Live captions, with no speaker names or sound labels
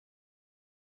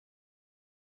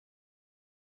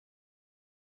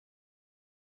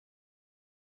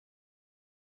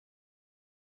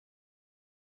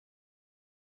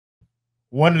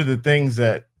one of the things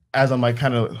that, as I'm like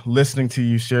kind of listening to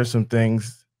you share some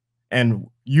things, and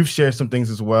you've shared some things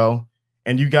as well,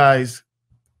 and you guys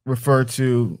refer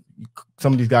to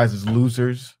some of these guys as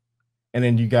losers, and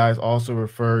then you guys also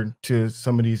refer to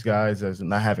some of these guys as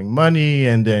not having money,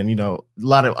 and then a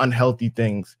lot of unhealthy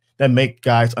things that make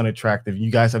guys unattractive. You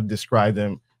guys have described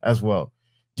them as well.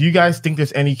 Do you guys think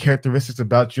there's any characteristics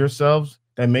about yourselves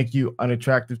that make you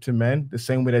unattractive to men, the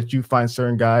same way that you find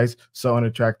certain guys so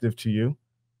unattractive to you?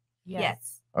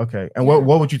 Yes. Okay. And what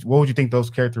would you think those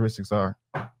characteristics are?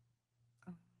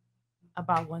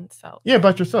 About oneself. Yeah,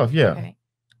 about yourself. Yeah. Okay.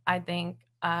 I think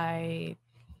I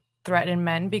threaten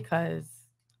men because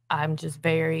I'm just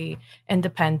very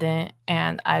independent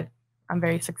and I'm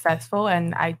very successful,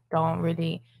 and I don't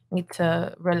really need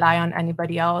to rely on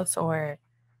anybody else or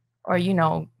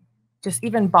just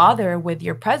even bother with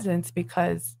your presence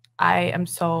because I am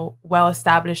so well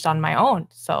established on my own.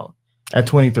 So at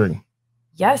 23.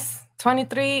 Yes,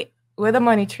 23 with a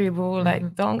money tree, boo.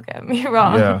 Like, don't get me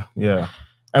wrong. Yeah, yeah.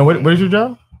 And what is your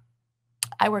job?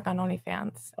 I work on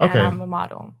OnlyFans. Okay. And I'm a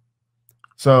model.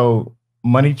 So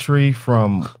money tree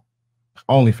from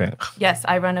OnlyFans. Yes,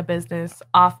 I run a business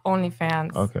off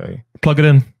OnlyFans. Okay. Plug it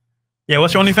in. Yeah,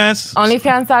 what's your OnlyFans?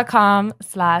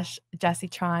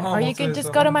 OnlyFans.com/JessieTron. Or you can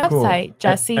just go to my website,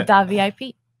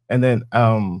 jessie.vip. And then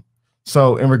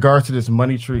so in regards to this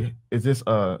money tree, is this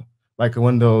like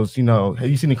one of those, have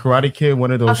you seen the Karate Kid?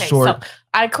 One of those short. So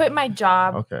I quit my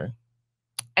job. Okay.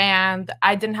 And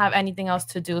I didn't have anything else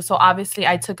to do. So obviously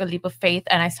I took a leap of faith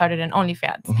and I started an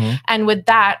OnlyFans. Mm-hmm. And with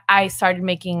that, I started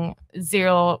making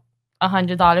 $0,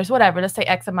 $100, whatever, let's say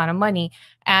X amount of money.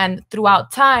 And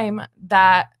throughout time,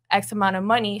 that X amount of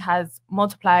money has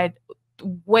multiplied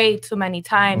way too many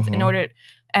times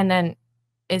and then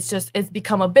it's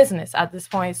become a business at this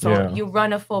point. So you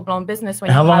run a full-blown business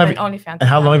when you have an OnlyFans. And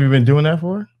how long have you been doing that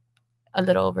for? A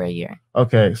little over a year.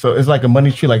 Okay. So it's like a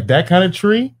money tree, like that kind of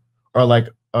tree, or like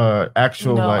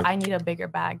actual I need a bigger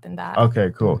bag than that.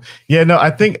 Okay, cool. Yeah, no,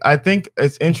 I think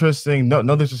it's interesting.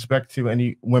 No disrespect to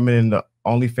any women in the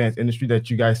OnlyFans industry that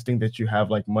you guys think that you have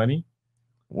like money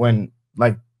when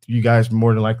like you guys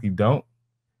more than likely don't.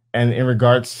 And in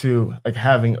regards to like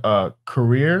having a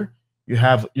career, you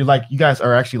guys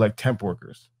are actually like temp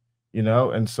workers,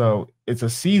 and so it's a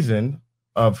season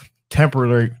of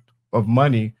temporary of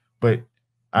money, but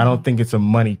I don't think it's a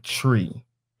money tree.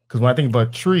 Because when I think about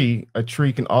a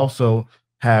tree can also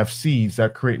have seeds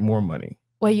that create more money.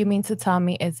 What you mean to tell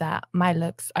me is that my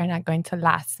looks are not going to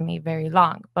last me very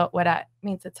long. But what I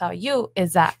mean to tell you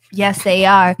is that yes, they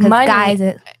are. Money guys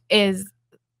is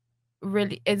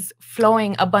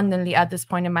flowing abundantly at this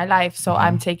point in my life. So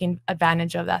I'm taking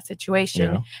advantage of that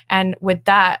situation. Yeah. And with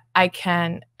that, I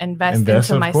can invest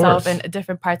into myself and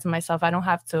different parts of myself. I don't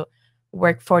have to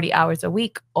work 40 hours a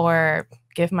week or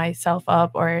give myself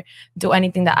up or do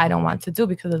anything that I don't want to do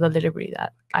because of the liberty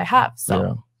that I have.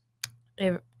 So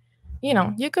if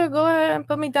you could go ahead and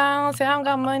put me down, say I don't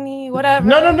got money, whatever.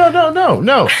 No.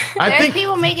 There's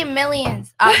people making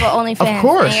millions off of OnlyFans. Of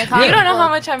course. You don't know how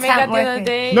much I made at the other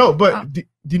day. No, but do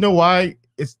you know why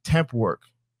it's temp work?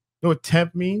 You know what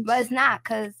temp means? But it's not,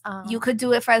 because you could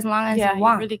do it for as long as you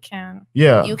want. You really can.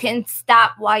 Yeah. You can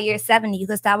stop while you're 70. You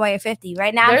can stop while you're 50.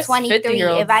 Right now, I'm 23.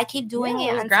 If I keep doing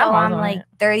it until I'm like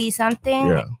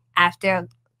 30-something, after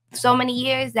so many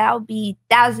years, that would be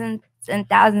thousands and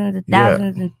thousands and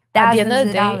thousands and thousands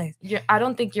of dollars. I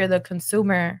don't think you're the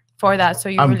consumer for that. So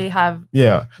you really have...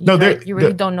 Yeah. You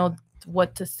really don't know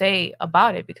what to say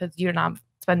about it because you're not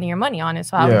spending your money on it.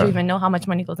 So how would you even know how much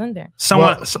money goes in there?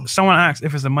 Someone asked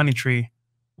if it's a money tree,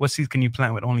 what seeds can you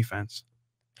plant with OnlyFans?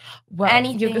 Well,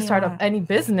 you can start up any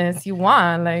business you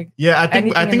want. Like, I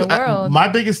think my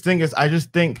biggest thing is I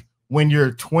just think when you're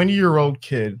a 20-year-old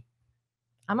kid.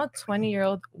 I'm a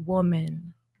 20-year-old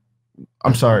woman.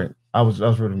 I'm sorry. I was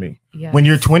rude to me. Yes. When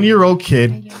you're a 20-year-old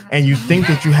kid and you think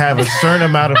that you have a certain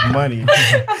amount of money,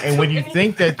 and when you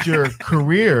think that your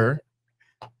career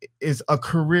is a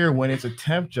career when it's a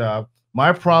temp job,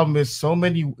 my problem is so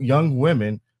many young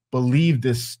women believe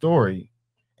this story.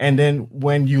 And then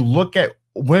when you look at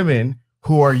women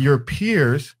who are your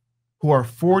peers, who are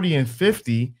 40 and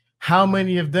 50, how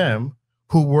many of them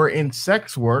who were in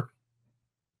sex work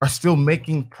are still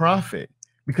making profit?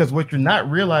 Because what you're not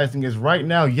realizing is right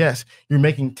now, yes, you're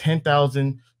making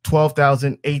 $10,000,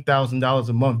 $12,000, $8,000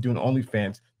 a month doing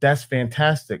OnlyFans. That's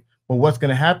fantastic. But what's going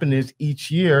to happen is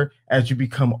each year, as you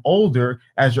become older,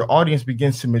 as your audience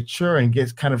begins to mature and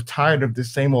gets kind of tired of the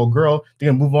same old girl, they're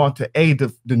going to move on to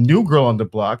the new girl on the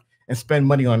block and spend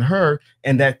money on her.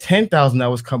 And that $10,000 that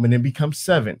was coming in becomes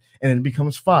 $7,000, and then it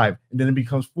becomes $5,000, and then it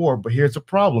becomes $4,000. But here's the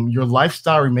problem. Your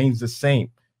lifestyle remains the same.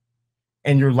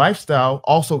 and your lifestyle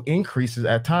also increases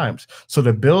at times. So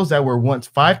the bills that were once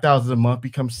 $5,000 a month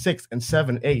become $6,000 and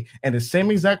 $7,000, $8,000, and the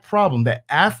same exact problem that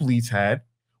athletes had,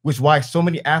 which is why so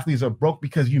many athletes are broke,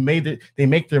 because they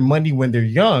make their money when they're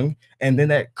young, and then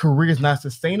that career is not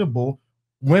sustainable.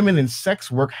 Women in sex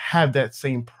work have that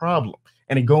same problem,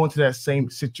 and they go into that same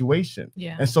situation.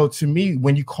 Yeah. And so to me,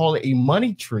 when you call it a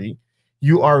money tree,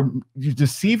 you're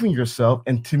deceiving yourself,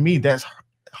 and to me, that's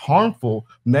harmful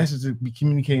message to be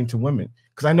communicating to women,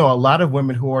 because I know a lot of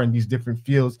women who are in these different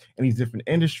fields and these different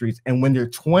industries, and when they're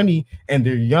 20 and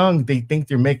they're young, they think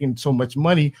they're making so much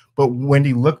money, but when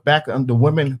they look back on the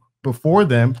women before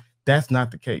them, that's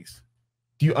not the case.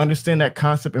 Do you understand that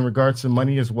concept in regards to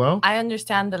money as well? I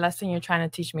understand the lesson you're trying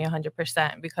to teach me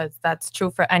 100%, because that's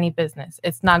true for any business.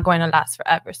 It's not going to last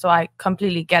forever. So I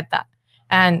completely get that.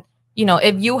 And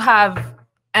if you have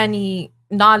any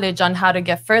knowledge on how to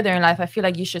get further in life, I feel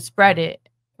like you should spread it,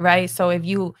 right? So if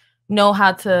you know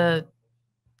how to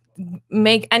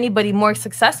make anybody more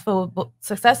successful,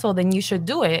 then you should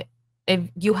do it if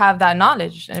you have that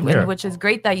knowledge, which is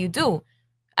great that you do.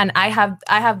 And I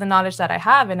have the knowledge that I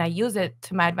have, and I use it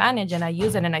to my advantage, and I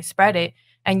use it and I spread it,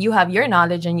 and you have your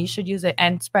knowledge and you should use it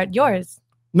and spread yours.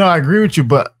 No, I agree with you,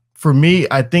 but for me,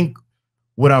 I think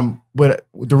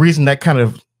the reason that kind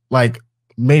of like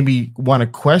maybe want to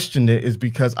question it is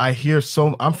because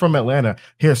I'm from Atlanta,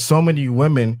 hear so many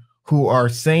women who are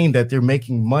saying that they're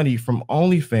making money from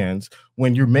OnlyFans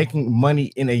when you're making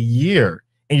money in a year,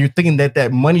 and you're thinking that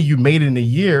that money you made in a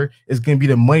year is going to be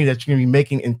the money that you're going to be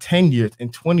making in 10 years,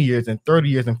 in 20 years, in 30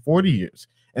 years, and 40 years.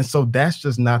 And so that's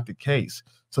just not the case.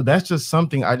 So that's just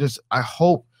something I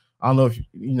hope, I don't know if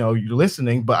you're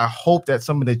listening, but I hope that's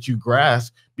something that you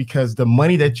grasp, because the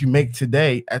money that you make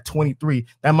today at 23,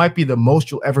 that might be the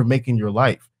most you'll ever make in your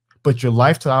life, but your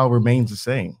lifestyle remains the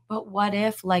same. But what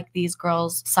if, like, these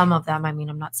girls, some of them, I mean,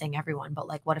 I'm not saying everyone, but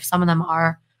like, what if some of them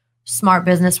are smart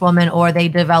businesswomen, or they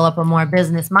develop a more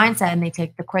business mindset and they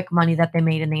take the quick money that they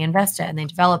made and they invest it and they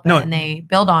develop it and they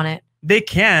build on it? They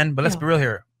can, but let's be real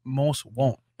here. Most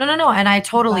won't. No. And I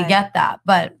totally get that.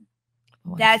 But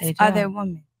that's other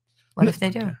women. What if they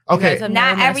do? Okay.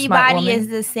 Not everybody is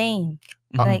the same.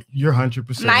 Like, you're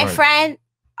 100% my right.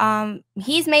 friend,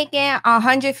 he's making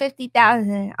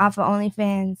 $150,000 off of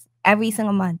OnlyFans every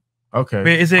single month. Okay.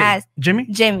 Wait, is it Jimmy?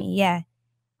 Jimmy, yeah.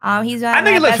 He's one I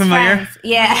think you look familiar. Friends.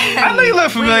 Yeah. I think you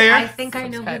look familiar. I think I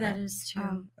know who that is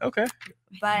too. Okay.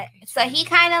 But so he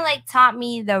kind of like taught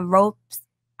me the ropes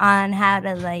on how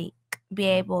to like be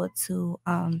able to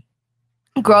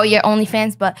grow your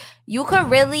OnlyFans, but you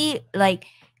could really like,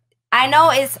 I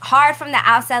know it's hard from the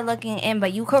outside looking in,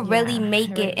 but you could really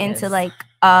make it into like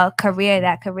a career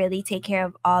that could really take care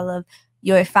of all of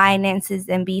your finances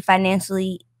and be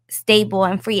financially stable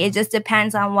and free. It just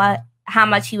depends on how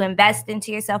much you invest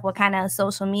into yourself, what kind of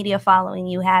social media following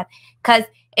you have. Because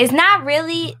it's not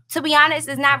really, to be honest,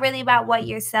 it's not really about what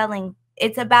you're selling.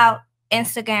 It's about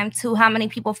Instagram too. How many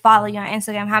people follow you on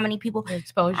Instagram? How many people,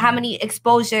 how many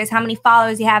exposures, how many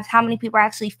followers you have, how many people are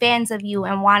actually fans of you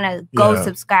and want to go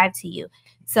subscribe to you.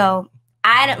 So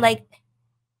I don't like,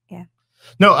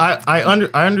 No, I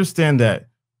understand that.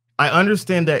 I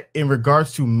understand that in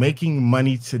regards to making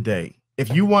money today.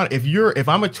 If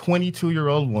I'm a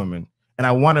 22-year-old woman and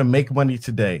I want to make money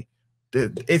today,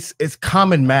 it's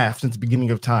common math since the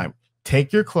beginning of time.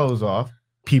 Take your clothes off,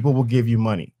 people will give you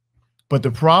money. But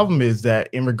the problem is that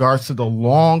in regards to the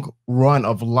long run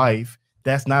of life,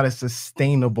 that's not a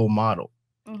sustainable model.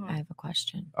 I have a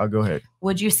question. I'll go ahead.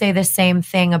 Would you say the same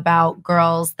thing about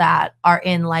girls that are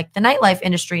in like the nightlife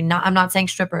industry? I'm not saying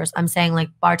strippers. I'm saying like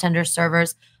bartenders,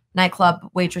 servers, nightclub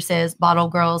waitresses, bottle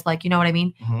girls, like, you know what I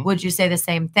mean? Mm-hmm. Would you say the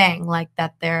same thing? Like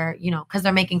that they're, because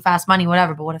they're making fast money,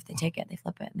 whatever. But what if they take it, they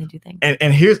flip it, and they do things?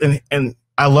 And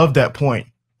I love that point.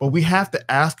 But we have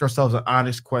to ask ourselves an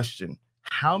honest question.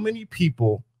 How many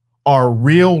people are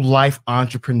real life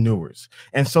entrepreneurs?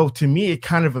 And so to me, it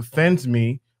kind of offends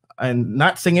me, and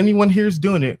not saying anyone here is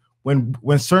doing it, when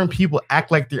certain people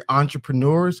act like they're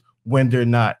entrepreneurs when they're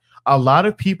not. A lot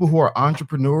of people who are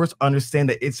entrepreneurs understand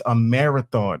that it's a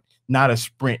marathon, not a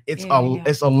sprint. It's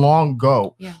a long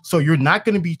go. Yeah. So you're not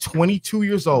going to be 22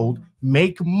 years old,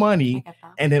 make money,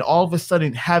 and then all of a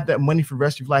sudden have that money for the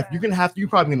rest of your life. You're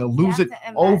probably going to lose it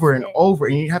over and over,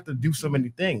 and you have to do so many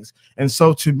things. And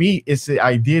so to me, it's the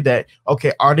idea that,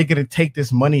 okay, are they going to take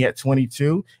this money at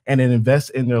 22 and then invest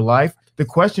in their life? The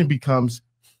question becomes,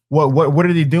 what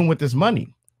are they doing with this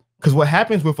money? Because what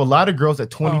happens with a lot of girls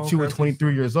at 22 or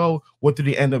 23 years old, what do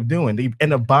they end up doing? They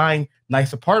end up buying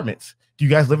nice apartments. Do you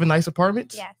guys live in nice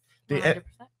apartments? Yes.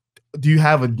 Do you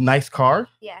have a nice car?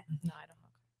 Yeah. No, I don't.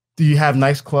 Do you have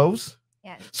nice clothes?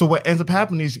 Yes. So what ends up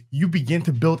happening is you begin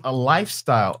to build a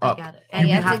lifestyle up. And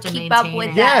you have to keep up with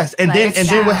that. Yes, and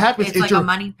then what happens is like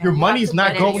your money's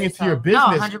not going into your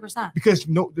business. No, 100%. Because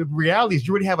the reality is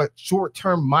you already have a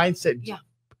short-term mindset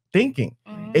thinking.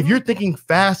 If you're thinking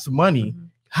fast money,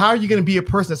 how are you going to be a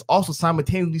person that's also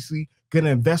simultaneously going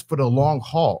to invest for the long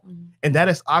haul? And that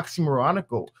is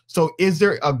oxymoronical. So is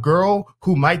there a girl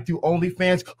who might do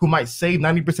OnlyFans, who might save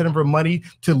 90% of her money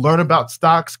to learn about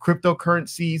stocks,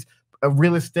 cryptocurrencies,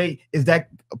 real estate? Is that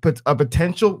a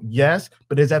potential? Yes.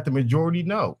 But is that the majority?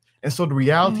 No. And so the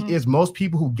reality is most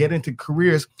people who get into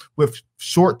careers with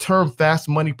short-term fast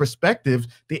money perspectives,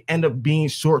 they end up being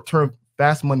short-term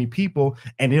fast money people,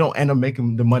 and they don't end up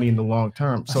making the money in the long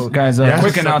term. So guys,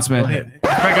 quick announcement. Very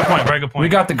good point. Very good point. We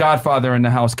got the Godfather in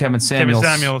the house, Kevin Samuels.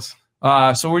 Kevin Samuels.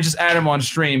 So we just add him on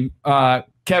stream.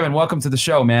 Kevin, welcome to the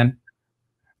show, man.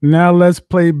 Now let's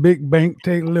play Big Bank,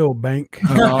 take Little Bank.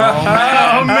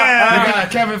 Oh, man. We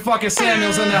got Kevin fucking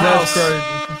Samuels in the house.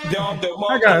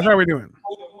 Hi guys, how are we doing?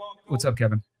 What's up,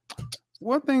 Kevin?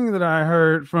 One thing that I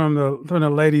heard from the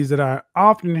ladies that I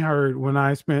often heard when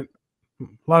I spent a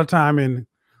lot of time in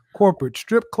corporate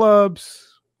strip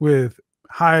clubs with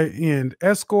high-end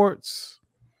escorts,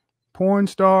 porn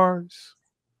stars,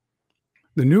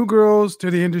 the new girls to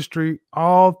the industry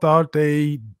all thought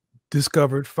they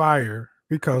discovered fire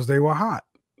because they were hot.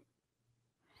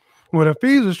 What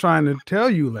Hafeez was trying to tell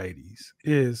you ladies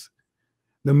is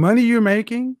the money you're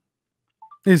making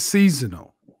is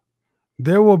seasonal.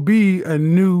 There will be a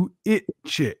new it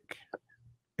chick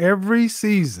every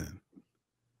season.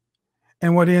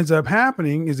 And what ends up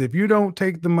happening is if you don't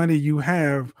take the money you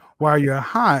have while you're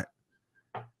hot,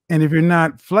 and if you're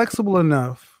not flexible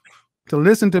enough to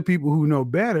listen to people who know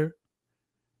better,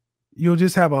 you'll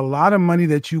just have a lot of money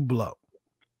that you blow.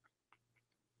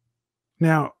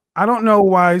 Now, I don't know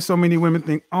why so many women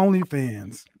think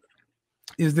OnlyFans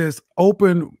is this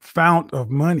open fount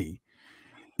of money.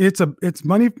 It's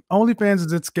money. OnlyFans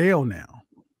is at scale now.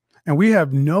 And we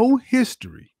have no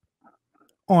history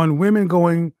on women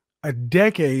going a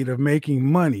decade of making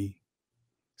money,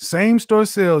 same store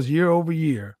sales year over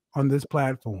year on this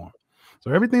platform. So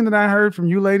everything that I heard from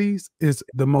you ladies is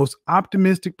the most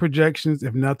optimistic projections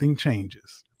if nothing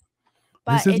changes.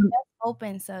 But it's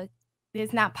open, so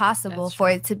it's not possible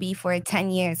for it to be for 10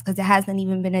 years because it hasn't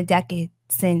even been a decade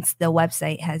since the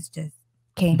website has just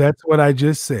came. That's what I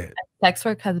just said. Sex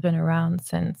work has been around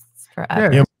since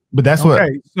forever. Yeah, but that's what.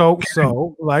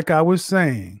 So like I was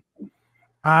saying,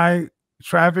 I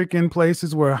traffic in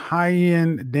places where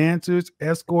high-end dancers,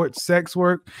 escorts, sex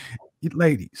work,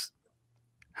 ladies.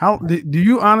 How do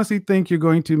you honestly think you're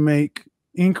going to make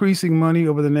increasing money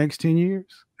over the next 10 years?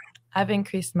 I've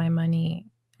increased my money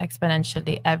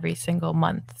exponentially every single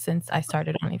month since I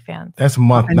started OnlyFans. That's a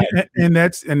month, and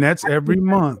that's every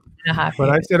month. But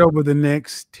I said over the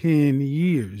next 10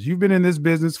 years. You've been in this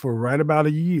business for right about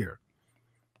a year,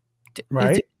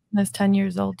 right? Is 10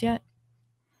 years old yet?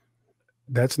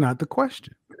 That's not the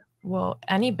question. Well,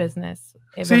 any business.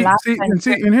 And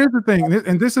here's the thing,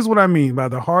 and this is what I mean by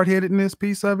the hard-headedness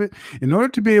piece of it. In order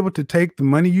to be able to take the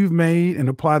money you've made and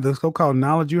apply the so-called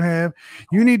knowledge you have,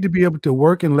 you need to be able to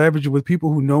work and leverage it with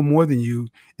people who know more than you,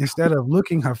 instead of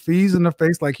looking Hafeez in the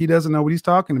face like he doesn't know what he's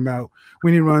talking about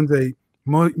when he runs a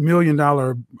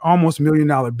almost $1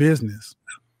 million business.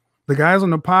 The guys on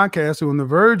the podcast who are on the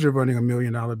verge of running $1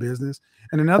 million business,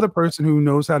 and another person who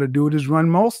knows how to do it is run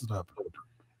most of it.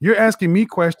 You're asking me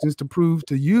questions to prove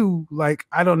to you like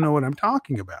I don't know what I'm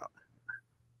talking about.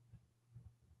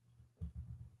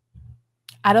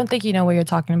 I don't think you know what you're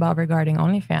talking about regarding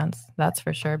OnlyFans. That's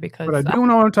for sure. But I do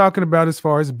know what I'm talking about as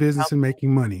far as business and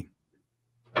making money.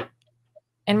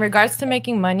 In regards to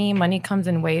making money, money comes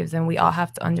in waves, and we all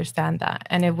have to understand that.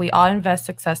 And if we all invest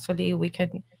successfully, we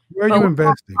could. Where are you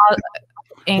investing?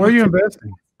 Where are you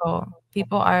investing? So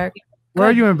people are. Where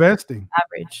are you investing?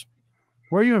 Average.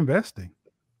 Where are you investing?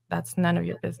 That's none of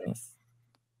your business.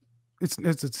 It's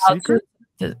a secret.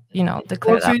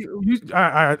 Declare that.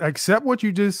 I accept what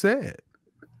you just said,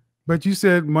 but you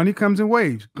said money comes in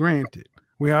waves. Granted,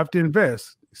 we have to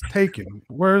invest. It's taken.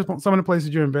 Where's some of the places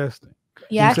you're investing?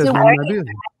 Yeah,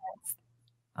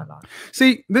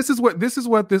 see, this is what this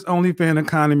OnlyFans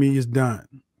economy is done.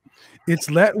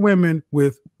 It's let women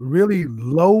with really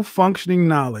low functioning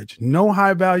knowledge, no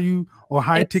high value or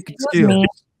high ticket skills.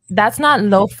 That's not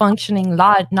low functioning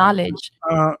knowledge.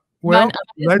 Well,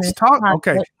 let's talk.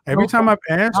 Okay. Every time I've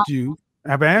asked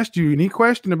you any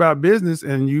question about business,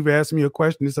 and you've asked me a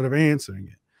question instead of answering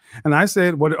it. And I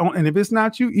said, and if it's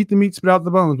not you, eat the meat, spit out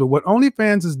the bones. But what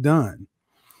OnlyFans has done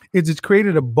is it's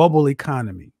created a bubble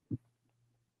economy.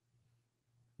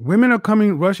 Women are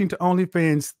rushing to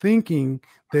OnlyFans thinking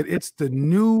that it's the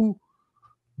new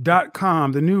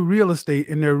 .com, the new real estate,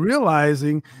 and they're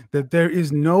realizing that there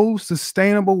is no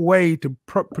sustainable way to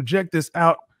project this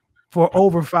out for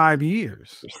over 5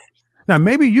 years. Now,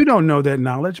 maybe you don't know that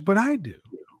knowledge, but I do,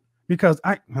 because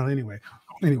well, anyway.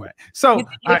 So you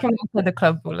can go to the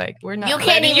club, like we're not. You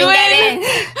can't even get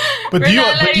in. But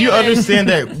do you understand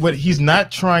that what he's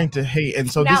not trying to hate? And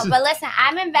so but listen,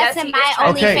 I'm investing my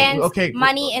OnlyFans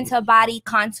money into body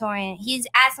contouring. He's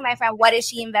asking my friend, what is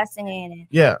she investing in?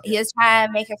 Yeah, he's trying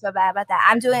to make her feel bad about that.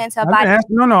 I'm doing it into body.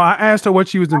 I asked her what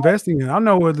she was investing in. I don't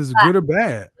know whether it's good or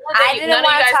bad. I didn't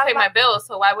want to pay my bills,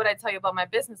 so why would I tell you about my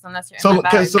business unless you're in my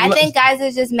bag? I think guys are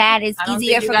just mad. It's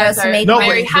easier for girls to make money.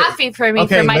 Very happy for me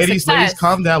for my success. Ladies,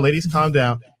 calm down. Ladies, calm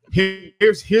down.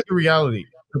 Here's the reality.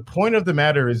 The point of the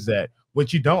matter is that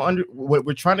what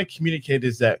we're trying to communicate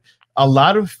is that a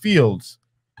lot of fields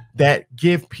that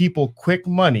give people quick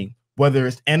money, whether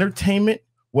it's entertainment,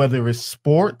 whether it's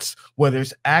sports, whether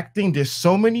it's acting, there's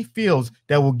so many fields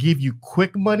that will give you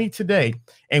quick money today.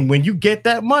 And when you get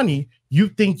that money, you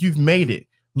think you've made it.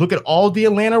 Look at all the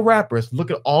Atlanta rappers.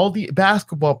 Look at all the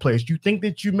basketball players. You think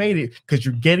that you made it because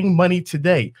you're getting money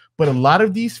today. But a lot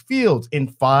of these fields in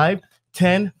 5,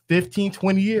 10, 15,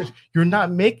 20 years, you're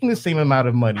not making the same amount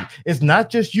of money. It's not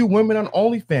just you women on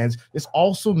OnlyFans, it's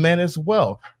also men as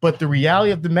well. But the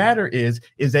reality of the matter is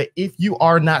that if you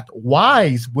are not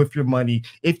wise with your money,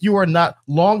 if you are not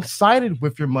long-sighted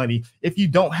with your money, if you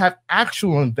don't have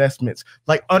actual investments,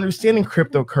 like understanding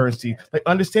cryptocurrency, like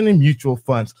understanding mutual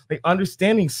funds, like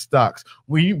understanding stocks,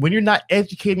 when you're not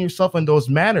educating yourself on those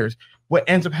matters, what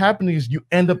ends up happening is you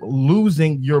end up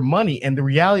losing your money. And the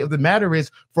reality of the matter is,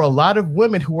 for a lot of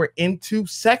women who are into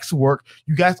sex work,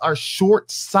 you guys are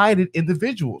short-sighted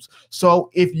individuals. So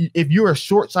if you're a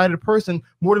short-sighted person,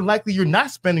 more than likely you're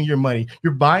not spending your money.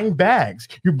 You're buying bags.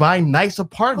 You're buying nice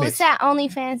apartments. Who said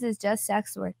OnlyFans is just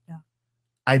sex work, though?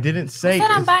 I didn't say. Who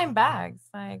said I'm buying bags?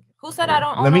 Like, who said I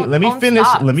don't? Let me finish.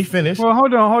 Stocks? Let me finish. Well,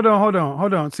 hold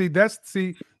on. See,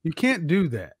 you can't do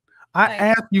that. I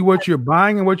asked you what you're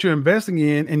buying and what you're investing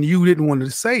in, and you didn't want to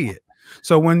say it.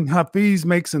 So when Hafeez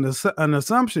makes an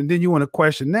assumption, then you want to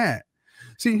question that.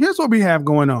 See, here's what we have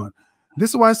going on.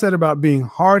 This is why I said about being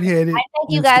hard-headed. I think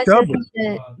you guys need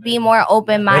to be more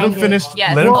open-minded. Let him finish.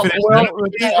 Yes. Let him finish.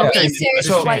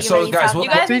 So guys, you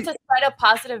guys need to spread a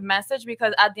positive message,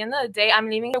 because at the end of the day, I'm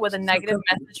leaving here with a negative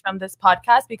message from this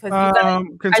podcast, because you guys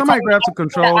can somebody grab some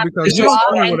control, because you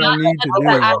don't know what I need to do.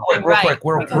 Real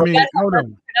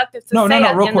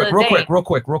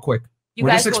quick.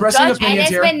 We're just expressing opinions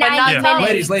here.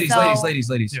 Ladies.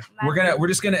 We're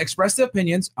just gonna express the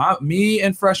opinions. Me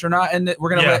and Fresh are not, and we're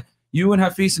gonna let you and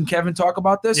Hafeez and Kevin talk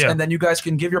about this, and then you guys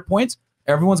can give your points.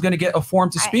 Everyone's going to get a forum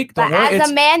to speak. Don't worry. As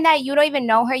a man that you don't even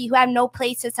know her, you have no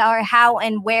place to tell her how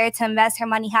and where to invest her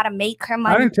money, how to make her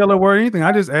money. I didn't tell her where anything.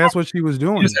 I just asked what she was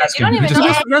doing. This is what I mean.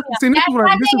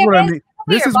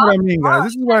 This is what I mean, guys.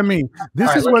 This is what I mean.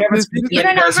 This is what this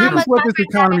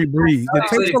economy breeds. It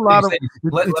takes a lot of. This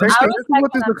is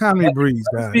what this economy breeds,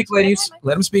 guys. Speak, ladies.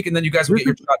 Let them speak, and then you guys will get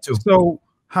your shot too. So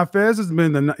Hafeez has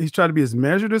been he's tried to be as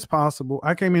measured as possible.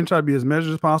 I came in and tried to be as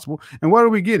measured as possible. And what are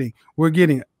we getting? We're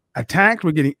getting attacked.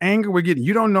 We're getting anger. We're getting,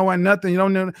 you don't know nothing. You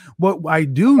don't know what I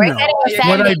do know.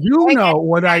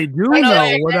 What I do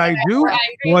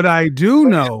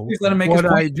know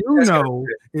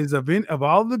is of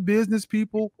all the business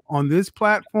people on this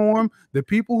platform, the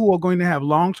people who are going to have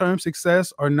long-term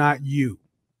success are not you.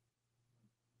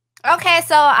 Okay,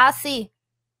 so I'll see.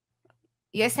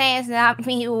 You're saying it's not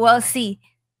me. We'll see.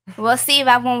 We'll see if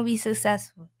I won't be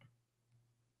successful.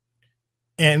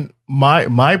 And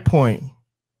my point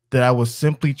that I was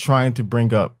simply trying to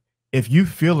bring up, if you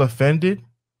feel offended,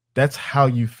 that's how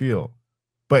you feel.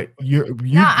 But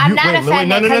I'm not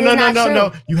offended.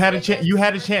 No. You had a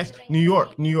chance. New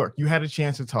York. You had a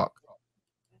chance to talk.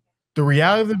 The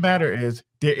reality of the matter is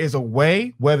there is a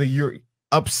way, whether you're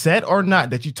upset or not,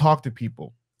 that you talk to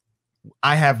people.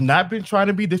 I have not been trying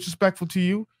to be disrespectful to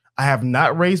you. I have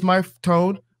not raised my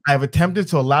tone. I have attempted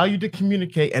to allow you to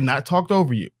communicate and not talked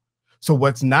over you. So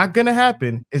what's not going to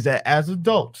happen is that as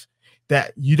adults,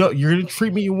 that you're going to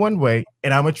treat me in one way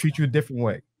and I'm going to treat you a different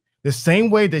way. The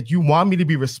same way that you want me to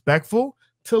be respectful,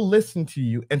 to listen to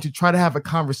you and to try to have a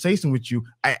conversation with you,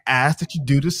 I ask that you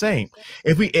do the same.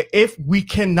 If we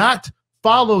cannot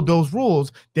follow those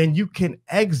rules, then you can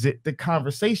exit the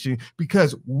conversation,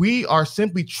 because we are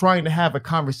simply trying to have a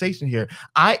conversation here.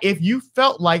 If you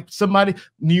felt like somebody,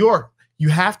 New York, you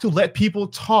have to let people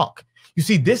talk. You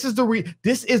see, this is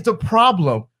the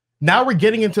problem. Now we're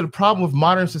getting into the problem of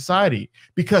modern society,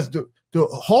 because The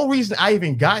whole reason I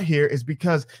even got here is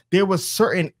because there was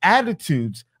certain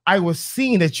attitudes I was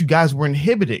seeing that you guys were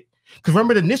inhibiting. Because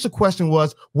remember, the initial question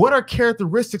was, what are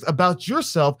characteristics about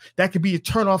yourself that could be a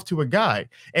turnoff to a guy?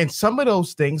 And some of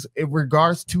those things in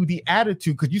regards to the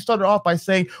attitude, because you started off by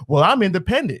saying, well, I'm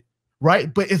independent,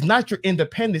 right? But it's not your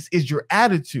independence, it's your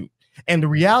attitude. And the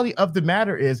reality of the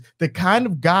matter is the kind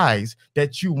of guys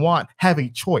that you want have a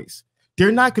choice.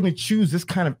 They're not going to choose this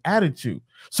kind of attitude.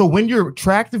 So when you're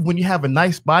attractive, when you have a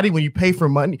nice body, when you pay for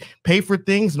money, pay for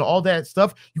things and all that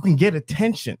stuff, you can get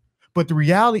attention. But the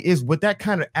reality is with that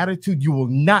kind of attitude, you will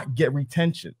not get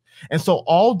retention. And so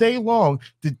all day long,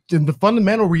 the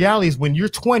fundamental reality is when you're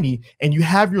 20 and you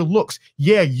have your looks,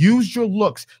 yeah, use your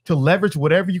looks to leverage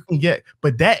whatever you can get.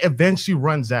 But that eventually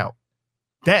runs out.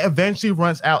 That eventually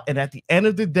runs out. And at the end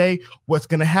of the day, what's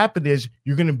going to happen is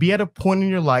you're going to be at a point in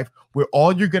your life where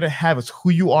all you're going to have is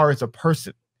who you are as a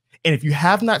person. And if you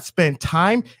have not spent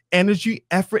time, energy,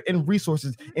 effort, and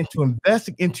resources into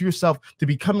investing into yourself to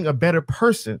becoming a better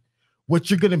person,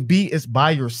 what you're going to be is by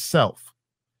yourself.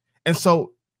 And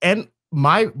so, and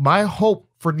my hope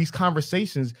for these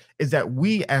conversations is that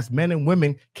we as men and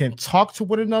women can talk to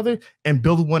one another and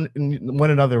build one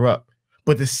another up.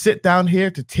 But to sit down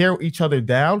here to tear each other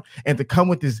down and to come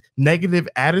with this negative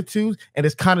attitude and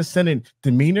this condescending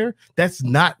demeanor, that's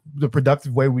not the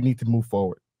productive way we need to move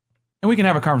forward. And we can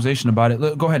have a conversation about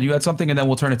it. Go ahead. You had something, and then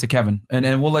we'll turn it to Kevin,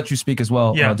 and we'll let you speak as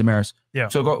well, Damaris. Yeah.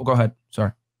 So go ahead.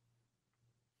 Sorry.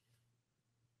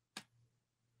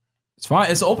 It's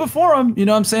fine. It's open forum. You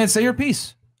know what I'm saying? Say your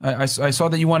piece. I saw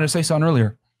that you wanted to say something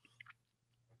earlier.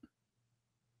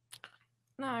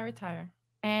 No, I retire.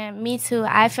 And me too.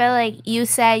 I feel like you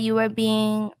said you were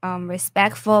being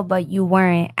respectful, but you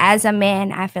weren't. As a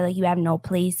man, I feel like you have no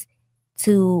place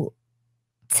to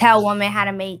tell women how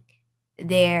to make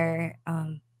their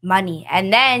money.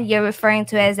 And then you're referring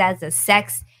to it as a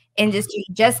sex industry.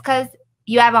 Just because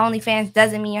you have OnlyFans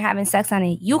doesn't mean you're having sex on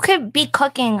it. You could be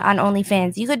cooking on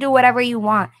OnlyFans. You could do whatever you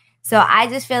want. So I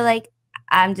just feel like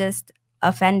I'm just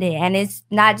offended. And it's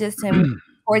not just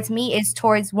towards me, it's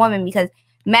towards women, because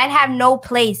men have no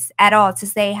place at all to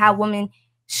say how women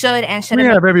should and shouldn't.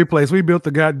 We have every place. We built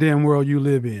the goddamn world you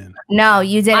live in. No,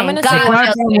 you didn't. I'm gonna the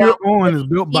platform we're on is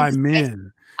built by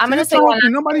men. I'm gonna say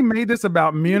nobody made this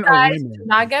about men or women. Do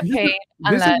not get paid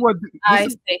unless I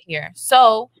stay here.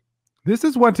 So this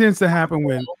is what tends to happen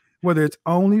when, whether it's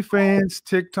OnlyFans,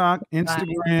 TikTok,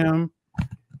 Instagram,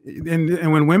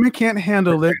 and when women can't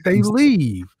handle it, they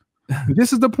leave.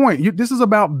 This is the point. This is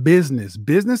about business.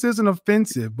 Business isn't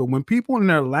offensive, but when people in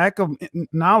their lack of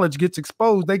knowledge gets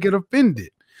exposed, they get offended.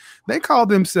 They call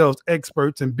themselves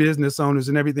experts and business owners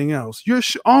and everything else. You're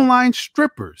online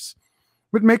strippers,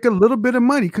 but make a little bit of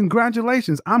money.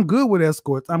 Congratulations. I'm good with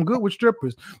escorts. I'm good with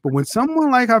strippers. But when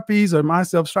someone like Hafeez or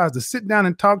myself tries to sit down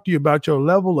and talk to you about your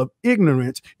level of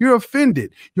ignorance, you're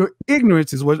offended. Your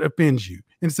ignorance is what offends you.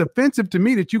 And it's offensive to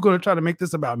me that you're going to try to make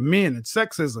this about men and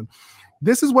sexism.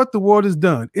 This is what the world has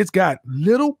done. It's got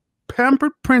little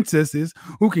pampered princesses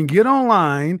who can get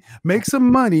online, make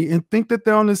some money, and think that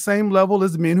they're on the same level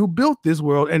as men who built this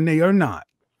world, and they are not.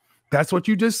 That's what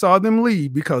you just saw them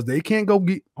leave, because they can't go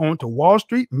get onto Wall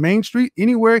Street, Main Street,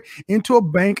 anywhere, into a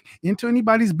bank, into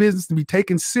anybody's business to be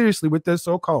taken seriously with their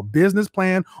so-called business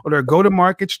plan or their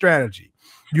go-to-market strategy.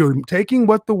 You're taking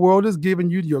what the world has given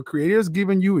you, your creator has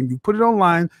given you, and you put it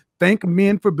online. Thank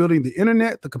men for building the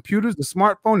internet, the computers, the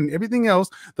smartphone, and everything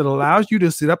else that allows you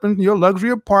to sit up in your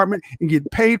luxury apartment and get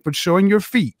paid for showing your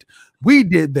feet. We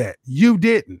did that. You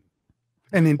didn't.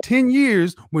 And in 10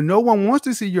 years, when no one wants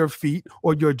to see your feet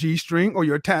or your G-string or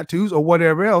your tattoos or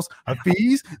whatever else,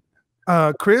 Hafeez,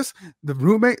 Chris, the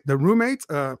roommates,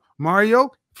 Mario,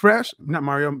 Fresh, not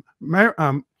Mario,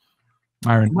 Myron,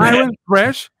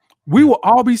 Fresh, we will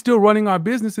all be still running our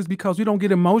businesses because we don't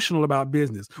get emotional about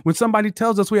business. When somebody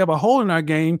tells us we have a hole in our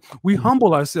game, we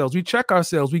humble ourselves, we check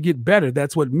ourselves, we get better.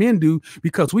 That's what men do,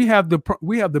 because we have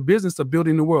the business of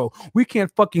building the world. We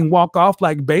can't fucking walk off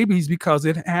like babies because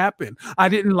it happened. I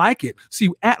didn't like it. See,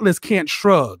 Atlas can't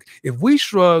shrug. If we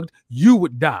shrugged, you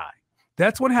would die.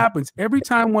 That's what happens every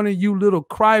time one of you little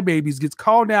crybabies gets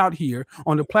called out here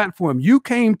on the platform you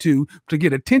came to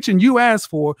get attention you asked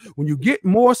for. When you get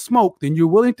more smoke than you're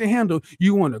willing to handle,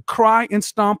 you want to cry and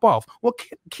stomp off. Well,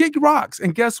 kick rocks.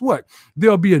 And guess what?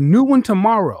 There'll be a new one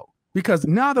tomorrow, because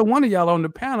neither one of y'all on the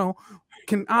panel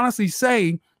can honestly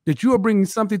say that you are bringing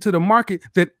something to the market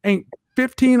that ain't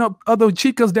 15 other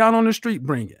chicas down on the street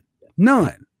bringing.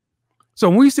 None. So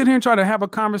when we sit here and try to have a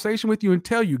conversation with you and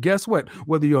tell you, guess what?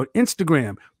 Whether you're on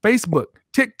Instagram, Facebook,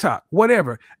 TikTok,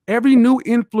 whatever. Every new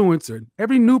influencer,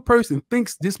 every new person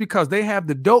thinks just because they have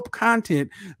the dope content,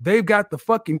 they've got the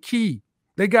fucking key.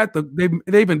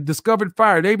 They've discovered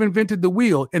fire. They've invented the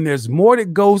wheel, and there's more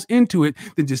that goes into it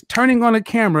than just turning on a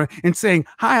camera and saying,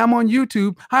 "Hi, I'm on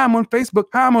YouTube. Hi, I'm on Facebook.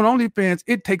 Hi, I'm on OnlyFans."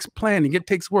 It takes planning. It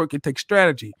takes work. It takes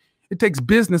strategy. It takes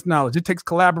business knowledge. It takes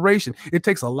collaboration. It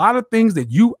takes a lot of things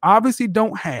that you obviously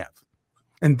don't have.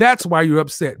 And that's why you're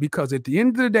upset, because at the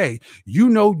end of the day, you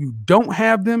know you don't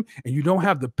have them, and you don't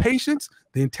have the patience,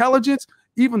 the intelligence,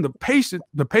 even the patience,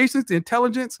 the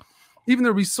intelligence, even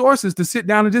the resources to sit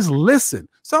down and just listen.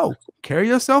 So carry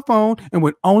your cell phone, and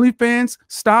when OnlyFans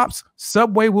stops,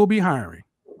 Subway will be hiring.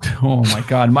 Oh my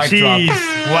God, mic drop.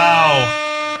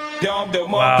 Wow. The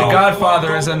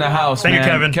Godfather is in the house. Thank you,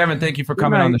 Kevin. Kevin, thank you for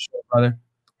coming on the show, brother.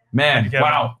 Man,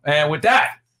 wow. And with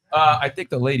that, I think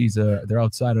the ladies, they're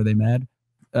outside. Are they mad?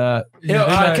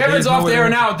 Kevin's off the air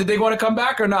now. Did they want to come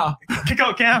back or not? Kick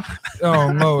out Cam.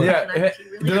 Oh no. Yeah.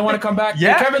 Do they want to come back?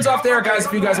 Yeah. Kevin's off the air, guys.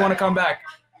 If you guys want to come back,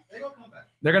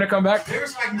 they're gonna come back. They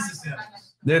respect Mr. Samuels.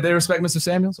 They respect Mr.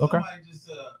 Samuels. Okay.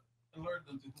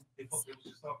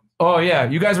 Oh yeah,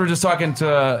 you guys were just talking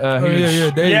to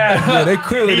Huge. They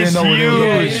clearly didn't know what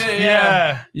it was.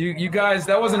 Yeah. You guys,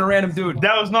 that wasn't a random dude.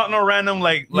 That was not no random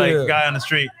like guy on the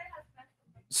street.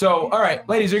 So all right,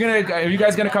 ladies, are you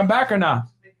guys gonna come back or not?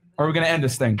 Or are we gonna end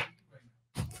this thing?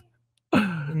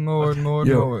 No.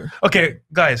 Okay,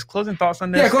 guys, closing thoughts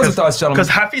on this. Yeah, closing thoughts, gentlemen. Because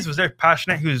Hafeez was very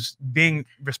passionate. He was being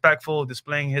respectful,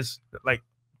 displaying his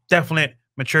definite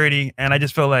maturity, and I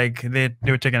just feel like they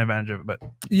were taking advantage of it. But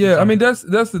yeah, I mean that's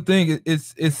the thing.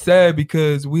 It's sad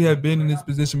because we have been in this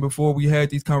position before. We had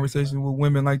these conversations with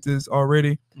women like this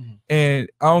already, and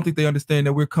I don't think they understand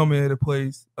that we're coming at a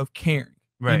place of caring.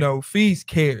 Right. You know, Hafeez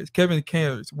cares, Kevin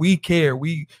cares, we care.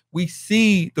 We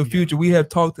see the future. We have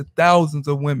talked to thousands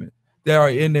of women that are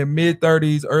in their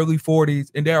mid-30s, early 40s,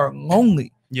 and they are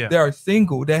lonely. Yeah. They are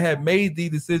single, that have made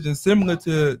these decisions similar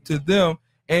to them,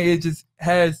 and it just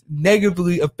has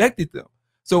negatively affected them.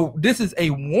 So this is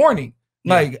a warning.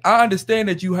 Yeah. Like, I understand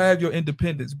that you have your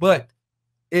independence, but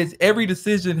every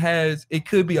decision it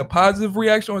could be a positive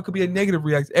reaction or it could be a negative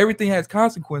reaction. Everything has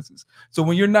consequences. So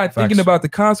when you're not thinking about the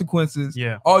consequences,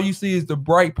 all you see is the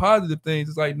bright positive things.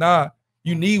 It's like, nah,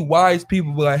 you need wise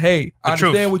people be like, hey, I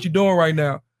understand what you're doing right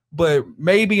now, but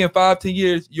maybe in 5-10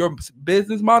 years, your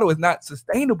business model is not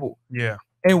sustainable. Yeah.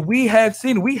 And we have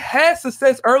seen, we had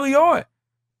success early on,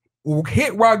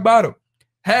 hit rock bottom,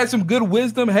 had some good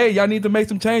wisdom. Hey, y'all need to make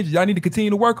some changes. Y'all need to continue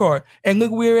to work hard. And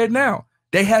look where we're at now.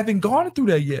 They haven't gone through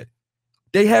that yet.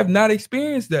 They have not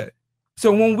experienced that.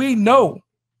 So when we know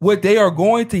what they are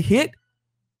going to hit,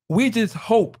 we just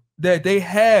hope that they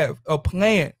have a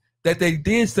plan, that they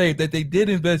did save, that they did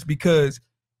invest, because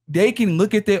they can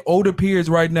look at their older peers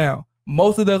right now.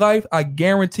 Most of their life, I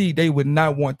guarantee they would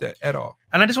not want that at all.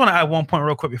 And I just want to add one point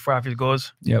real quick before Hafeez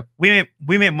goes. Yep. We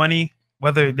make money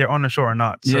whether they're on the show or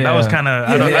not. So that was kind of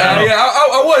I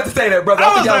wanted to say that, brother.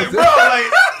 I was like, bro, like,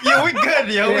 yo, we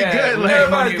good, yo, we good. Like,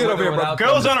 everybody's good over here, bro.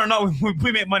 Girls on or not,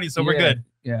 we make money, so we're good.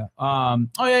 Yeah. Oh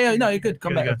yeah. No, you're good.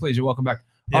 Come back, please. You're welcome back.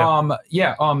 Go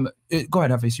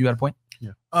ahead, Hafeez. You had a point.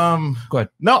 Yeah. Go ahead.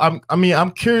 No,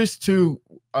 I'm curious to.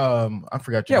 I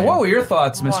forgot. Your name. What were your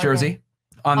thoughts, Miss Jersey,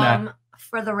 on that?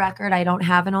 For the record, I don't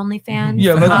have an OnlyFans.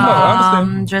 Yeah, let them know. I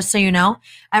understand. Just so you know,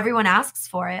 everyone asks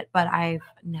for it, but I've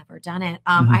never done it.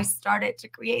 I started to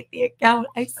create the account.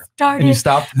 And you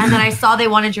stopped? And then I saw they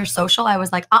wanted your social. I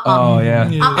was like, Oh, yeah.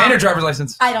 And your driver's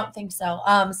license. I don't think so.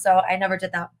 So I never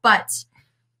did that. But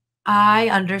I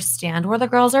understand where the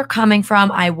girls are coming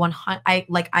from. I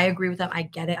agree with them. I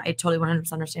get it. I totally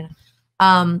 100% understand it.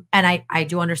 And I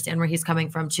do understand where he's coming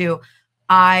from too.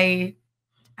 I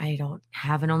don't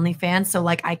have an OnlyFans, so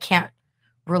like I can't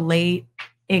relate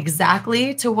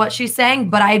exactly to what she's saying,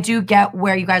 but I do get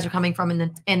where you guys are coming from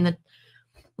in the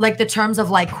like the terms of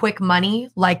like quick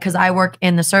money, like because I work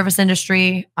in the service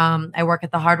industry. I work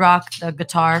at the Hard Rock, the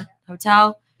Guitar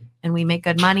Hotel, and we make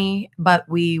good money, but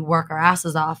we work our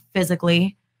asses off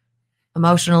physically,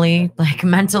 emotionally, like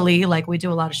mentally, like we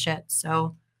do a lot of shit.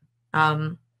 So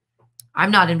I'm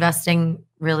not investing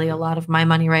really a lot of my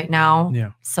money right now.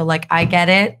 Yeah. So like, I get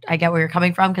it. I get where you're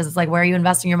coming from. Cause it's like, where are you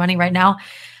investing your money right now?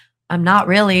 I'm not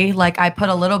really. Like, I put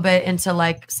a little bit into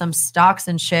like some stocks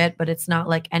and shit, but it's not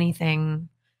like anything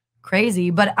crazy.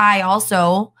 But I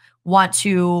also want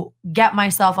to get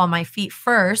myself on my feet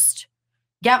first,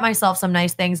 get myself some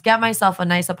nice things, get myself a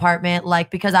nice apartment. Like,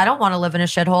 because I don't want to live in a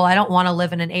shithole. I don't want to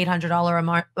live in an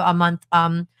 $800 a month,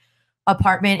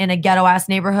 apartment in a ghetto ass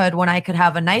neighborhood when I could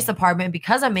have a nice apartment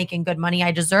because I'm making good money.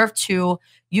 I deserve to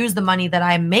use the money that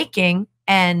I'm making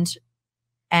and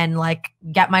and like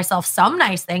get myself some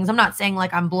nice things. I'm not saying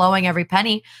like I'm blowing every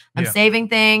penny. I'm saving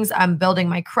things. I'm building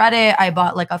my credit. I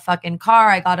bought like a fucking car.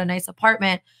 I got a nice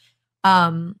apartment.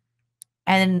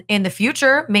 And in the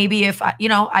future, maybe if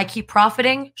I keep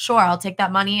profiting, sure, I'll take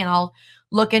that money and I'll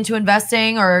look into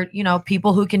investing or,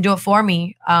 people who can do it for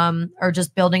me, or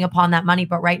just building upon that money.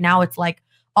 But right now it's like,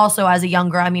 also as a young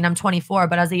girl, I mean, I'm 24,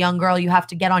 but as a young girl, you have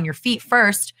to get on your feet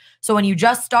first. So when you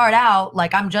just start out,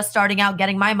 like I'm just starting out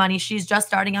getting my money, she's just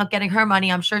starting out getting her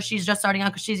money. I'm sure she's just starting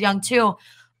out because she's young too.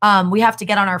 We have to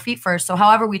get on our feet first. So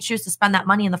however we choose to spend that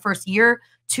money in the first year,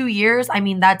 2 years, I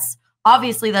mean, that's up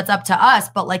to us,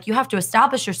 but like you have to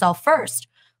establish yourself first.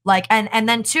 Like, and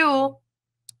then two,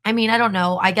 I mean, I don't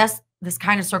know, I guess this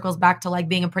kind of circles back to like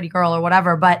being a pretty girl or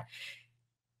whatever, but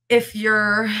if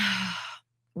you're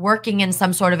working in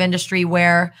some sort of industry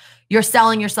where you're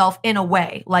selling yourself in a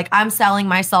way, like I'm selling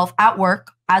myself at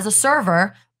work as a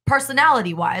server,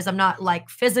 personality wise, I'm not like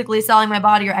physically selling my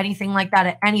body or anything like that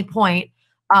at any point.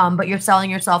 But you're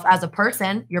selling yourself as a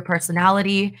person, your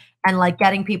personality, and like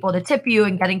getting people to tip you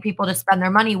and getting people to spend their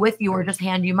money with you or just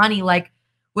hand you money, like,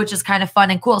 which is kind of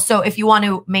fun and cool. So if you want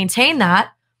to maintain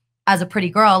that as a pretty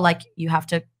girl, like you have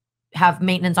to have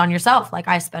maintenance on yourself. Like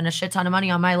I spend a shit ton of money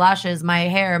on my lashes, my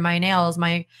hair, my nails,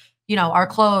 my, our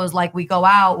clothes, like we go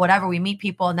out, whatever, we meet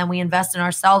people, and then we invest in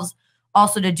ourselves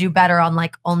also to do better on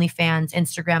like OnlyFans,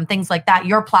 Instagram, things like that,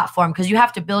 your platform, because you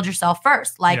have to build yourself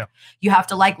first. Like you have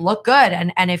to like look good.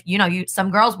 And if, some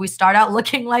girls, we start out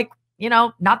looking like,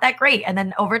 not that great. And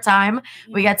then over time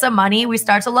we get some money, we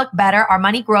start to look better. Our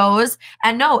money grows,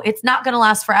 and no, it's not going to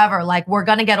last forever. Like we're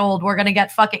going to get old. We're going to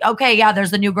get fucking, okay. Yeah.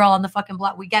 There's the new girl on the fucking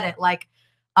block. We get it. Like,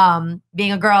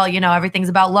 being a girl, everything's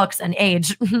about looks and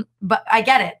age, but I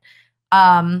get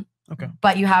it. Okay.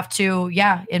 But you have to,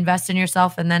 invest in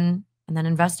yourself and then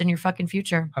invest in your fucking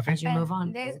future as you move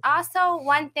on. There's also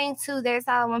one thing too. There's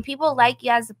when people like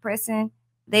you as a person,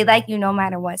 they like you no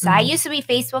matter what. So I used to be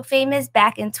Facebook famous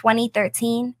back in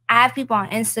 2013. I have people on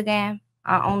Instagram,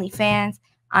 on OnlyFans,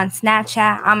 on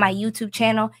Snapchat, on my YouTube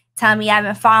channel telling me I've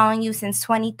been following you since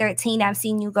 2013. I've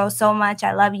seen you go so much.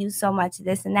 I love you so much,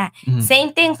 this and that.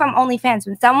 Same thing from OnlyFans.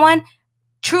 When someone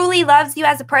truly loves you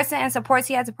as a person and supports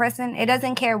you as a person, it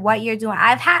doesn't care what you're doing.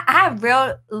 I have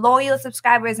real loyal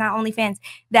subscribers on OnlyFans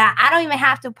that I don't even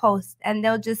have to post, and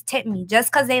they'll just tip me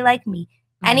just because they like me.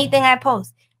 Anything I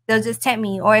post, they'll just tip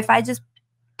me. Or if I just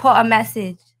put a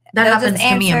message, that happens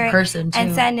to me in person too.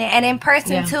 And send it, and in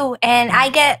person too. And I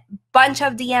get a bunch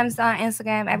of DMs on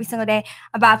Instagram every single day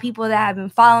about people that have been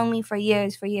following me for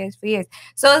years.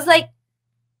 So it's like,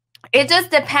 it just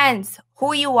depends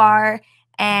who you are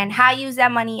and how you use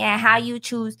that money and how you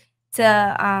choose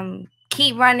to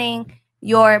keep running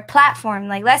your platform.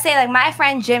 Like, let's say like my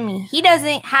friend Jimmy, he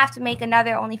doesn't have to make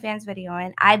another OnlyFans video.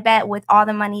 And I bet with all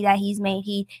the money that he's made,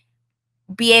 he'd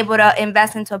be able to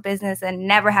invest into a business and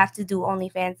never have to do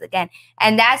OnlyFans again.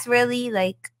 And that's really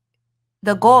like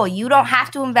the goal. You don't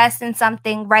have to invest in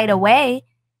something right away,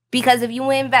 because if you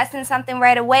invest in something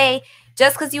right away,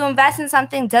 just because you invest in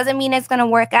something doesn't mean it's going to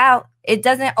work out. It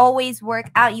doesn't always work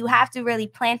out. You have to really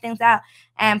plan things out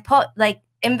and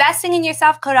investing in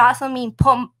yourself could also mean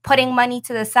putting money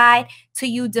to the side to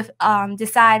you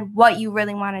decide what you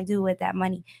really want to do with that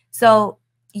money. So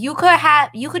you could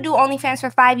do OnlyFans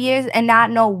for 5 years and not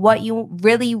know what you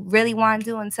really, really want to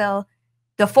do until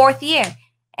the 4th year.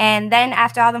 And then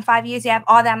after all them 5 years, you have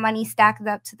all that money stacked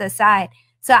up to the side.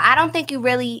 So I don't think you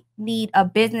really need a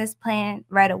business plan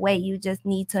right away. You just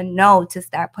need to know to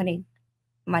start putting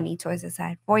money towards the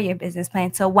side for your business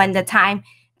plan. So when the time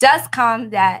does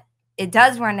come that it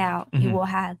does run out, you will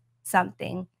have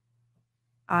something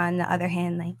on the other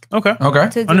hand. Like okay,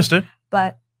 understood.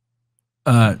 But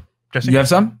Jesse, you have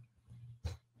some?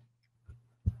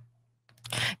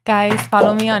 Guys,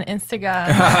 follow me on Instagram,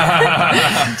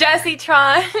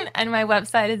 JessieTron, and my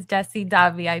website is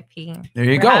jessie.vip. There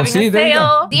you go. See, there you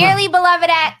go. Dearly beloved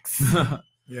ex.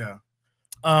 Yeah.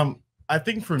 I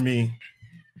think for me,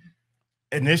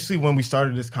 initially when we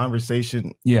started this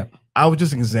conversation, I was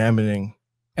just examining.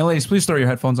 And ladies, please throw your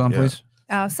headphones on, please.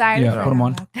 Oh, sorry. Yeah, put them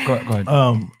on. Go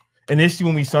ahead. Initially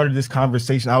when we started this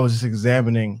conversation, I was just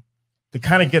examining to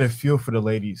kind of get a feel for the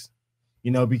ladies.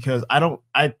 Because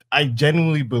I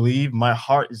genuinely believe my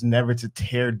heart is never to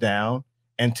tear down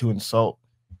and to insult.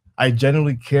 I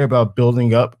genuinely care about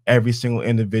building up every single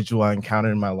individual I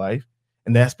encounter in my life.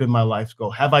 And that's been my life's goal.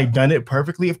 Have I done it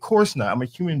perfectly? Of course not. I'm a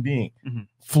human being,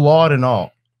 flawed and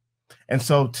all. And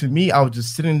so to me, I was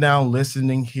just sitting down,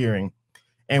 listening, hearing.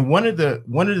 And one of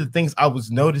the things I was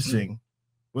noticing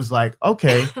was like,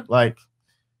 okay, like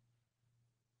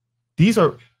these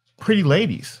are pretty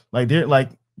ladies. Like they're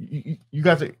like, you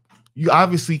guys are you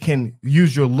obviously can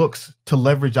use your looks to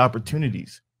leverage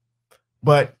opportunities.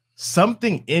 But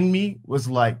something in me was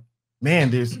like,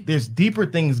 man, there's deeper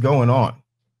things going on.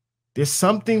 There's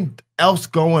something else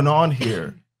going on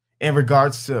here in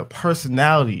regards to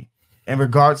personality, in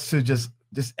regards to just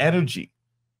this energy.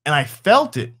 And I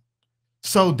felt it.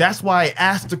 So that's why I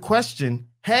asked the question,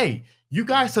 hey, you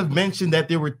guys have mentioned that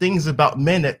there were things about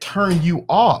men that turn you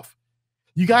off.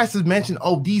 You guys have mentioned,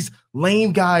 oh, these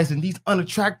lame guys and these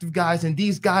unattractive guys and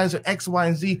these guys are X, Y,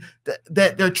 and Z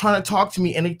that they're trying to talk to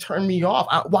me and they turn me off.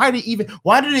 Why do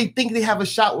they think they have a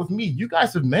shot with me? You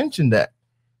guys have mentioned that.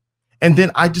 And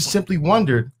then I just simply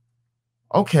wondered,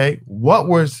 okay, what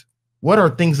are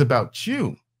things about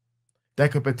you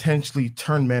that could potentially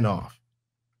turn men off?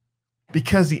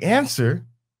 Because the answer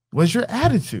was your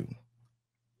attitude.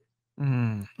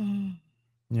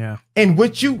 Yeah. And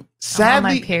what you sadly, I'm on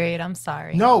my period. I'm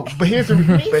sorry. No, but here's the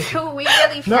we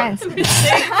really friends.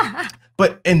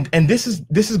 But and this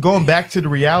is going back to the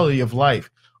reality of life.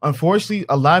 Unfortunately,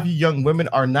 a lot of you young women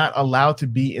are not allowed to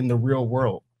be in the real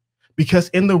world, because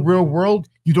in the real world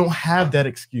you don't have that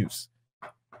excuse.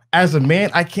 As a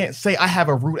man, I can't say I have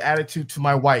a rude attitude to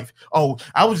my wife. Oh,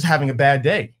 I was just having a bad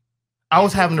day. I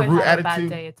was having a rude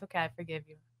attitude. It's okay. I forgive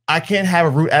you. I can't have a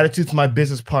rude attitude to my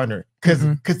business partner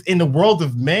because in the world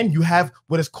of men, you have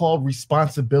what is called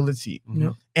responsibility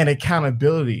and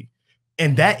accountability.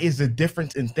 And that is the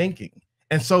difference in thinking.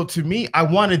 And so to me, I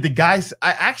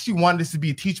actually wanted this to be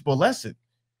a teachable lesson.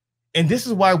 And this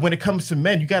is why when it comes to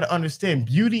men, you got to understand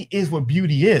beauty is what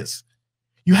beauty is.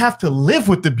 You have to live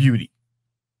with the beauty.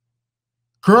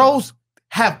 Girls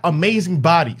have amazing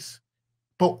bodies,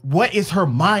 but what is her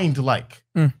mind like?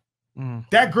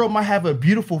 That girl might have a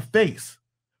beautiful face.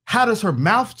 How does her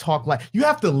mouth talk like? You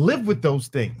have to live with those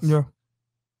things. Yeah.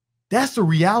 That's the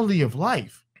reality of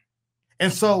life.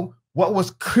 And so what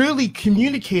was clearly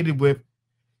communicated with,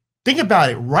 think about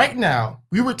it right now,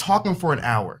 we were talking for an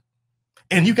hour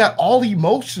and you got all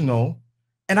emotional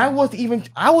and I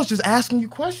was just asking you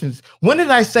questions. When did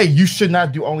I say you should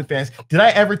not do OnlyFans? Did I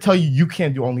ever tell you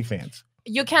can't do OnlyFans?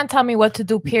 You can't tell me what to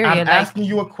do, period. I'm asking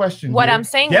you a question. What I'm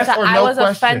saying is that I was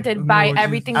offended by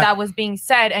everything that was being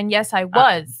said. And yes, I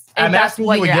was. And that's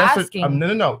what you're asking.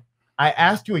 No. I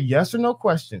asked you a yes or no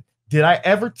question. Did I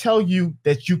ever tell you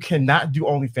that you cannot do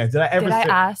OnlyFans? Did I ever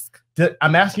ask?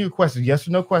 I'm asking you a question. Yes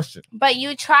or no question. But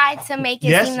you tried to make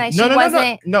it seem like she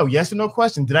wasn't. No, yes or no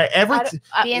question. Did I ever? What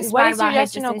is your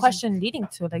yes or no question leading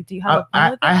to? Like, do you have a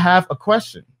plan with it? I have a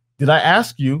question. Did I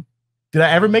ask you? Did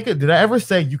I ever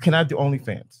say you cannot do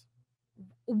OnlyFans?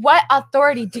 What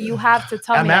authority do you have to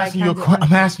tell me? I'm asking you a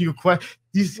question.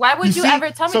 Why would you ever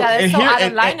tell me that? It's so out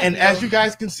of line. And as you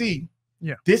guys can see,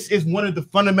 this is one of the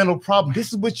fundamental problems. This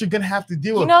is what you're gonna have to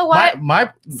deal with. You know what?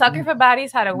 My Sucker for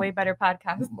Baddies had a way better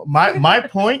podcast. My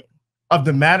point of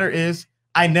the matter is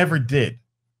I never did.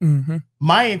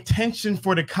 My intention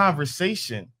for the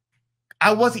conversation,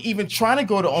 I wasn't even trying to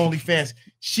go to OnlyFans.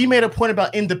 She made a point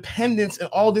about independence and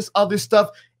all this other stuff.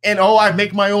 And I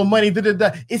make my own money.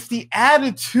 It's the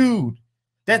attitude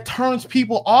that turns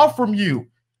people off from you.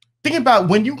 Think about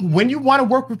when you want to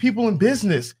work with people in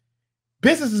business.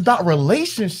 Business is about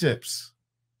relationships.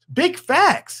 Big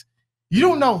facts. You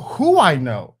don't know who I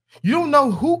know. You don't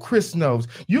know who Chris knows.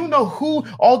 You don't know who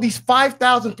all these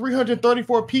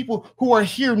 5,334 people who are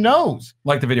here knows.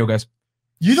 Like the video, guys.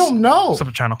 You don't know.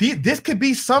 Sub channel. This could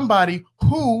be somebody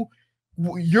who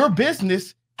your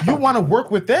business, you want to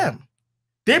work with them.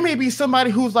 There may be somebody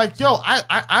who's like, yo,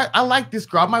 I like this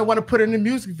girl. I might want to put her in a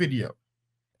music video.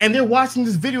 And they're watching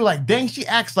this video like, dang, she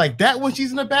acts like that when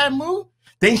she's in a bad mood.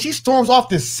 Dang, she storms off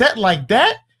the set like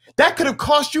that. That could have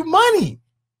cost you money.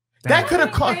 That could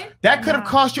have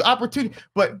cost you opportunity.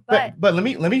 But let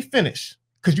me finish.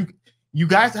 Because you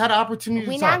guys had an opportunity.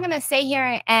 We're not gonna sit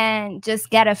here and just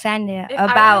get offended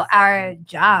about our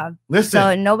job. Listen,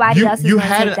 so nobody else is you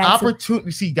had an opportunity.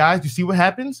 See, guys, you see what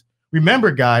happens?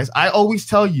 Remember, guys, I always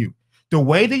tell you the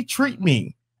way they treat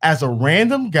me as a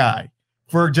random guy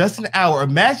for just an hour.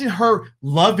 Imagine her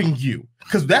loving you,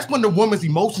 because that's when the woman's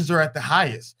emotions are at the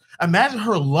highest. Imagine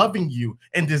her loving you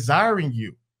and desiring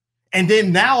you. And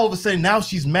then now all of a sudden, now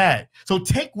she's mad. So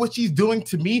take what she's doing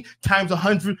to me times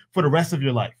 100 for the rest of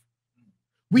your life.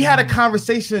 We had a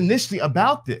conversation initially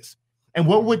about this. And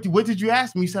what did you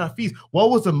ask me? You said, Hafeez, what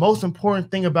was the most important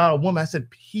thing about a woman? I said,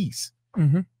 peace.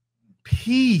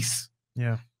 Peace.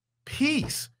 Yeah.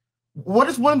 Peace. What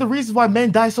is one of the reasons why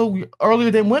men die so earlier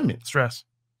than women? Stress.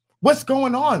 What's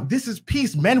going on? This is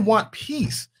peace. Men want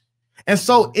peace. And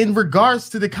so in regards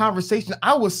to the conversation,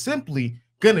 I was simply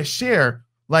going to share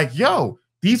like, yo,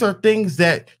 These are things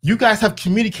that you guys have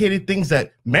communicated, things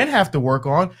that men have to work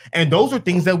on. And those are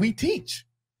things that we teach.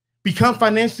 Become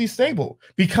financially stable,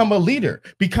 become a leader,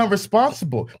 become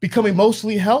responsible, become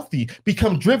emotionally healthy,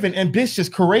 become driven, ambitious,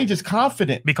 courageous,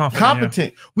 confident,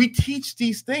 competent. Yeah. We teach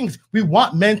these things. We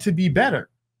want men to be better.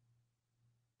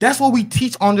 That's what we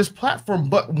teach on this platform.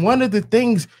 But one of the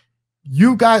things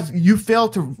you fail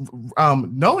to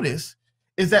notice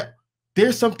is that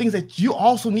there's some things that you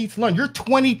also need to learn. You're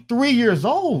 23 years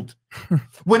old.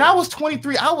 When I was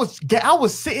 23, I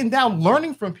was sitting down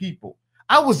learning from people.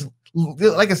 I was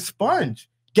like a sponge,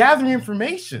 gathering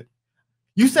information.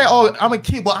 You say, oh, I'm a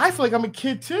kid. Well, I feel like I'm a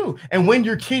kid too. And when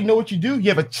you're a kid, you know what you do? You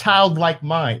have a childlike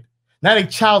mind. Not a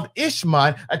childish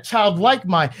mind, a childlike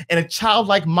mind. And a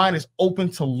childlike mind is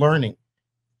open to learning.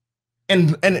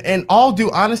 And all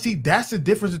due honesty, that's the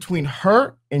difference between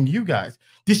her and you guys.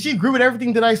 Did she agree with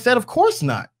everything that I said? Of course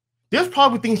not. There's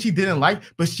probably things she didn't like,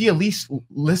 but she at least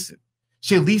listened.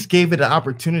 She at least gave it an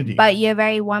opportunity. But you're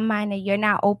very one-minded. You're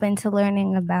not open to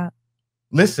learning about.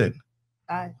 Listen,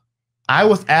 I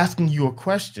was asking you a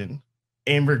question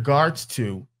in regards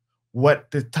to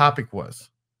what the topic was.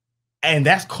 And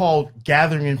that's called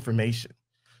gathering information.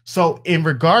 So in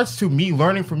regards to me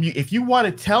learning from you, if you want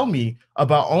to tell me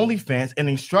about OnlyFans and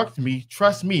instruct me,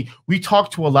 trust me, we talk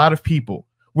to a lot of people.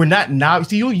 We're not now.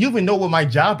 See, you even know what my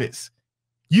job is.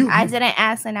 I didn't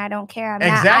ask and I don't care.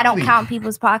 I don't count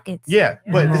people's pockets. Yeah,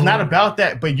 but it's not about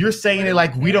that. But you're saying it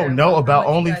like we don't know about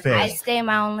OnlyFans. I stay in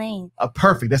my own lane.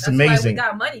 Perfect. That's amazing. Why we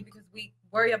got money, because we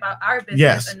worry about our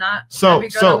business and not every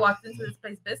girl that walks into this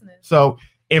place business. So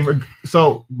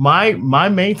my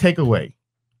main takeaway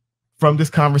from this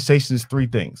conversation is 3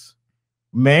 things.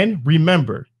 Men,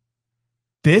 remember,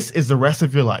 this is the rest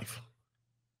of your life.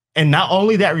 And not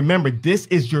only that, remember, this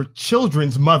is your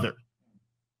children's mother.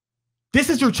 This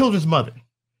is your children's mother.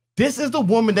 This is the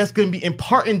woman that's going to be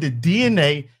imparting the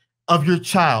DNA of your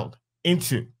child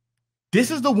into.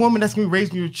 This is the woman that's going to be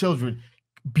raising your children.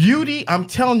 Beauty, I'm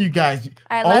telling you guys.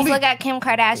 All right, let's look at Kim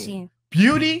Kardashian.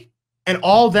 Beauty and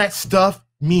all that stuff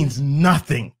means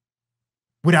nothing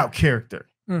without character.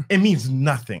 It means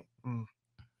nothing.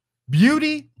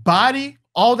 Beauty, body,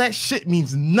 all that shit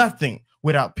means nothing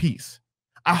without peace.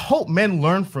 I hope men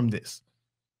learn from this.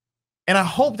 And I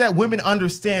hope that women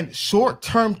understand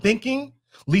short-term thinking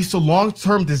leads to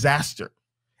long-term disaster.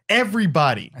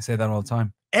 Everybody. I say that all the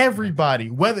time. Everybody,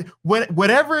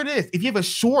 whatever it is, if you have a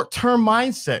short-term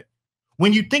mindset,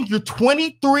 when you think you're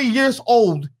 23 years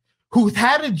old, who's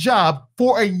had a job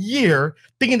for a year,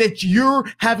 thinking that you're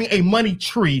having a money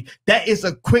tree, that is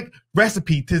a quick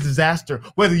recipe to disaster,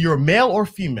 whether you're male or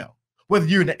female. Whether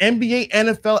you're in the NBA,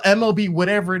 NFL, MLB,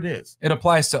 whatever it is. It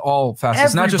applies to all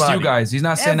facets, not just you guys. He's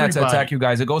not saying that to attack you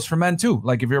guys. It goes for men too.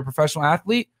 Like if you're a professional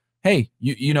athlete, hey,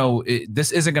 you know,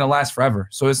 this isn't going to last forever.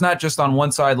 So it's not just on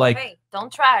one side. Like, hey,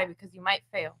 don't try because you might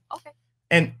fail. Okay.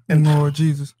 And Lord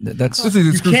Jesus, that's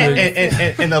you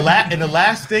can't. And the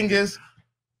last thing is,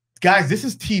 guys, this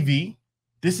is TV.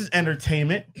 This is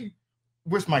entertainment.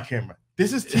 Where's my camera?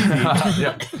 This is TV.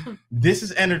 Yeah. This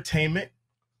is entertainment.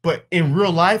 But in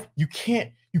real life, you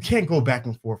can't go back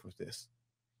and forth with this.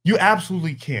 You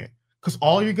absolutely can't. Because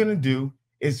all you're going to do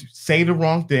is say the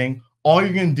wrong thing. All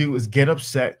you're going to do is get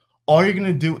upset. All you're going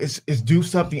to do is do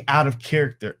something out of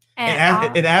character.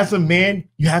 And as a man,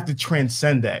 you have to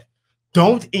transcend that.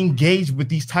 Don't engage with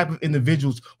these type of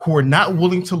individuals who are not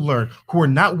willing to learn, who are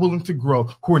not willing to grow,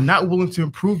 who are not willing to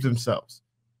improve themselves.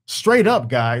 Straight up,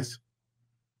 guys.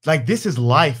 Like, this is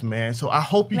life, man. So I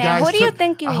hope you guys. Who do you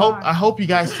think you are? I hope you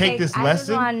guys take this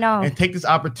lesson and take this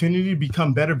opportunity to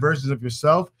become better versions of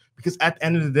yourself. Because at the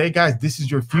end of the day, guys, this is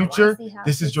your future,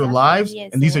 this is your lives,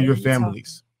 and these are your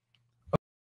families.